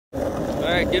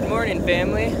Alright, good morning,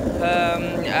 family.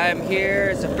 I'm here.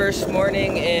 It's the first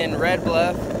morning in Red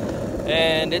Bluff,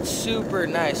 and it's super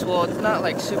nice. Well, it's not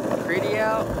like super pretty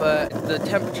out, but the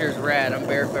temperature's rad. I'm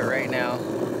barefoot right now.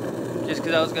 Just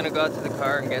because I was going to go out to the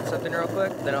car and get something real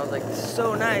quick. Then I was like, this is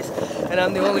so nice. And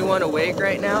I'm the only one awake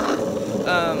right now.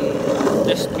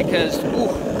 Just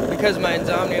because my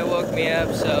insomnia woke me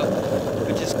up, so,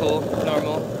 which is cool,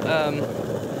 normal.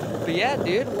 But yeah,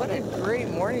 dude, what a great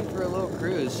morning for a little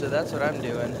cruise. So that's what I'm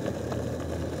doing.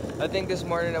 I think this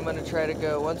morning I'm going to try to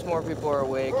go, once more people are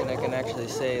awake and I can actually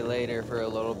stay later for a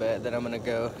little bit, then I'm going to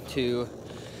go to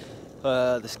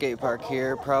the skate park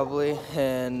here probably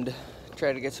and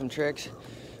try to get some tricks.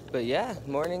 But yeah,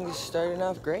 morning is starting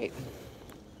off great.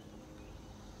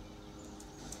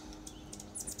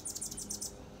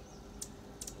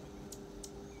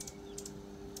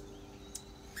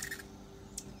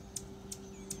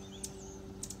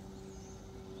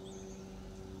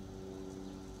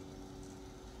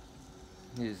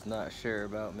 He's not sure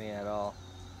about me at all.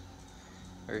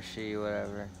 Or she,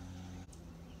 whatever.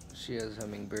 She has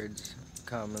hummingbirds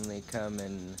commonly come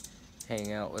and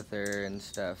hang out with her and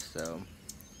stuff, so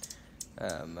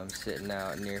I'm sitting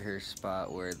out near her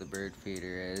spot where the bird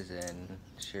feeder is, and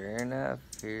sure enough,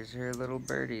 here's her little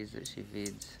birdies that she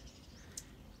feeds.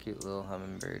 Cute little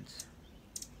hummingbirds.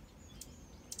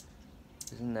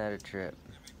 Isn't that a trip?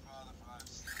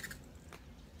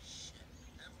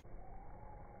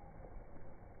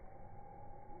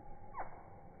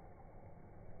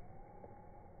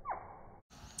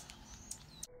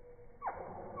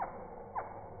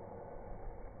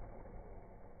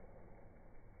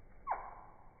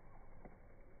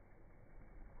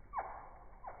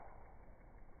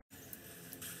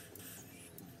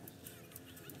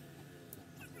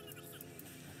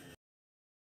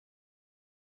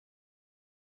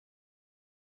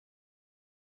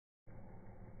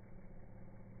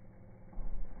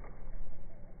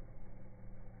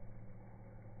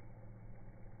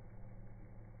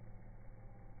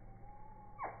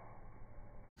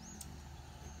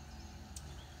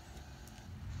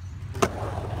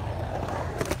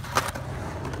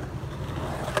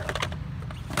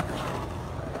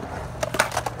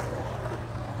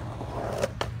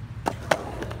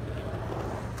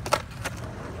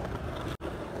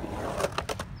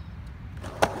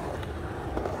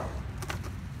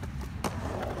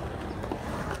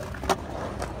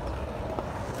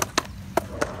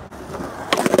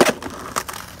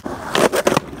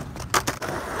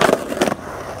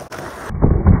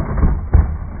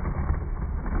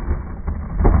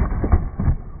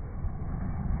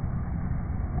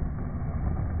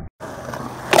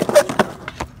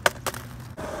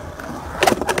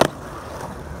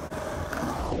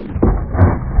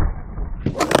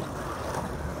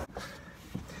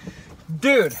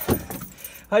 Dude,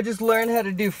 I just learned how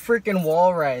to do freaking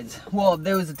wall rides. Well,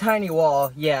 there was a tiny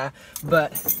wall, yeah,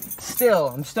 but still,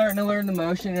 I'm starting to learn the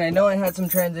motion, and I know I had some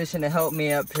transition to help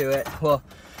me up to it. Well,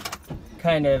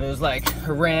 kind of. It was like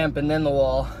a ramp and then the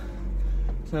wall.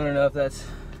 So I don't know if it's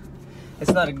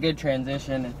not a good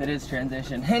transition, if it is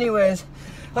transition. Anyways,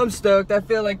 I'm stoked. I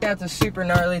feel like that's a super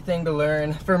gnarly thing to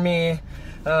learn for me.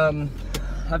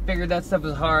 I figured that stuff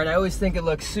was hard. I always think it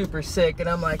looks super sick, and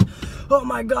I'm like, oh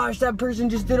my gosh, that person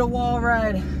just did a wall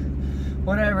ride.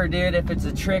 Whatever, dude. If it's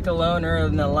a trick alone or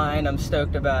in the line, I'm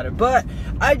stoked about it. But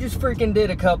I just freaking did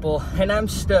a couple, and I'm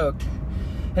stoked.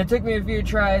 It took me a few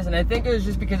tries, and I think it was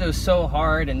just because it was so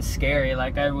hard and scary.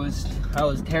 Like I was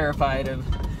terrified of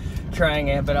trying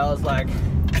it, but I was like,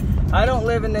 I don't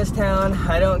live in this town.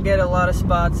 I don't get a lot of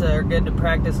spots that are good to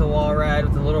practice a wall ride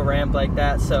with a little ramp like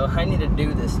that, so I need to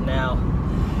do this now.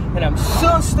 And I'm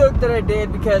so stoked that I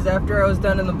did, because after I was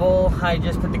done in the bowl, I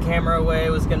just put the camera away,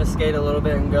 was gonna skate a little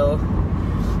bit and go.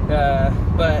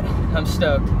 But I'm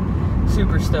stoked,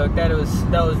 super stoked. That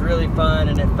was really fun,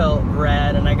 and it felt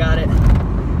rad, and I got it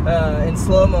in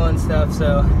slow-mo and stuff,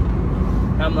 so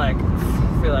I'm like,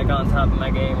 I feel like on top of my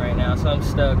game right now, so I'm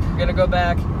stoked. Gonna go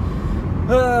back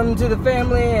to the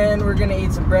family, and we're gonna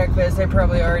eat some breakfast. They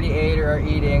probably already ate or are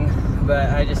eating,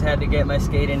 but I just had to get my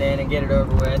skating in and get it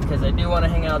over with, because I do want to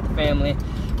hang out with the family,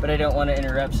 but I don't want to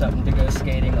interrupt something to go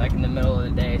skating like in the middle of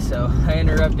the day, so I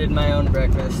interrupted my own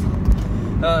breakfast.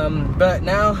 But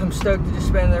now I'm stoked to just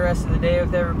spend the rest of the day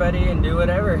with everybody and do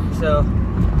whatever, so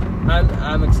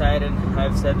I'm excited.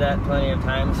 I've said that plenty of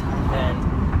times,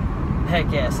 and heck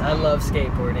yes, I love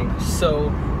skateboarding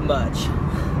so much.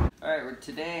 Alright,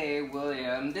 today,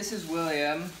 this is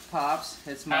William, Pops.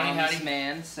 It's Mom's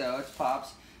man, so it's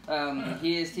Pops.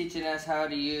 He is teaching us how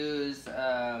to use,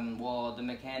 well, the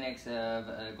mechanics of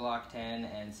a Glock 10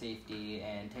 and safety,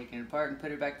 and taking it apart and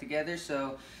put it back together.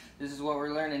 So this is what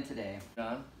we're learning today.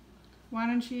 Why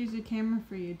don't you use a camera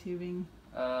for YouTubing?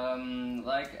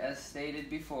 Like as stated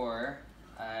before,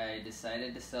 I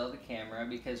decided to sell the camera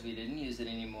because we didn't use it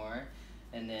anymore,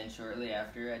 and then shortly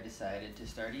after I decided to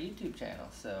start a YouTube channel,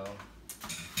 so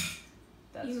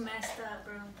that's... You messed up,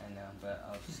 bro. I know, but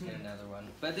I'll just get another one.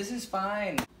 But this is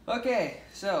fine. Okay,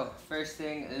 so first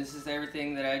thing, this is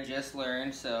everything that I just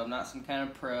learned, so I'm not some kind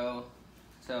of pro.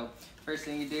 So first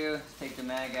thing you do is take the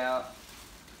mag out,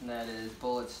 and that is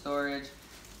bullet storage.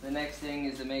 The next thing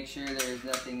is to make sure there's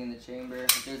nothing in the chamber.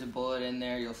 If there's a bullet in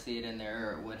there, you'll see it in there,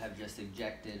 or it would have just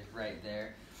ejected right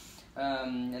there.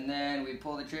 And then we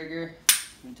pull the trigger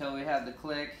until we have the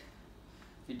click.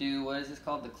 You do, what is this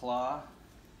called, the claw?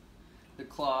 The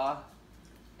claw,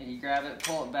 and you grab it,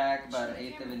 pull it back about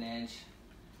 1/8 of an inch,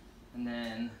 and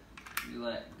then you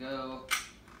let go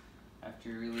after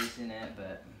releasing it,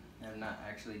 but I'm not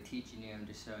actually teaching you, I'm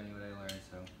just showing you what I learned,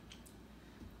 so.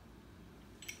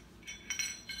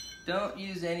 Don't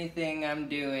use anything I'm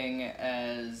doing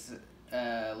as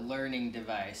a learning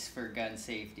device for gun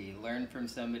safety. Learn from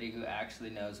somebody who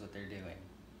actually knows what they're doing,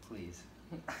 please.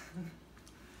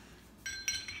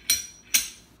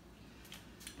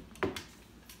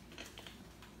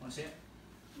 Want to see it?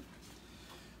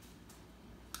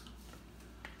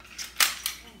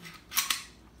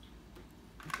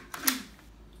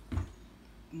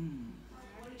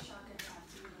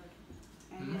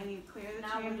 And when you clear the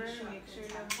Now when chamber, you make sure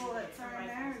shotgun no bullets are in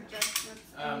there, or just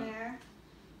what's in there.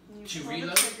 And to you pull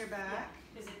reload? the trigger back.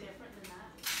 Is it different than that?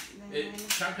 Then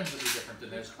Shotguns will be different than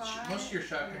this. Apply Most of your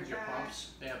shotguns, your your back. pumps,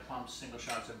 they have pumps, single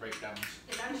shots, and breakdowns.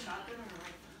 Is that a shotgun or a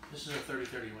rifle? This is a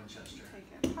 30-30 Winchester. take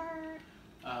it apart.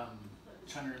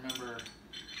 Trying to remember.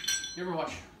 You ever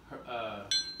watch? Put it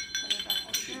back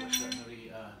Oh shoot, what's that together.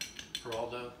 movie?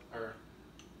 Geraldo, or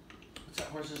what's that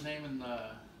horse's name in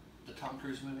the Tom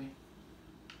Cruise movie?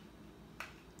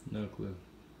 No clue.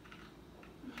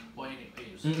 Well,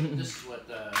 anyways, this is what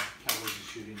Cowboys is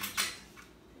shooting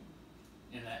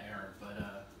in that era.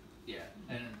 But yeah,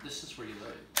 and this is where you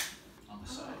load it on the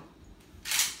side.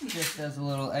 Just as a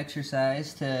little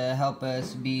exercise to help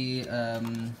us be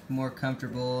more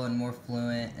comfortable and more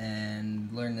fluent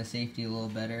and learn the safety a little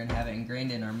better and have it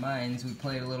ingrained in our minds, we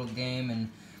played a little game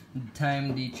and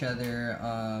timed each other.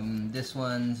 This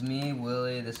one's me,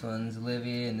 Willie, this one's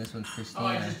Livy, and this one's Christina. Oh,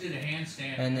 I just did a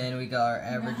handstand. And then we got our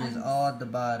averages all at the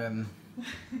bottom.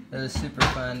 It was super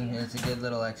fun. It's a good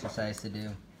little exercise to do.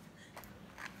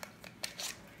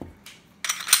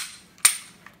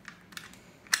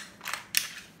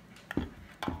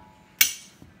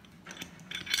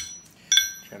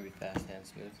 Try to be fast and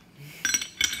smooth.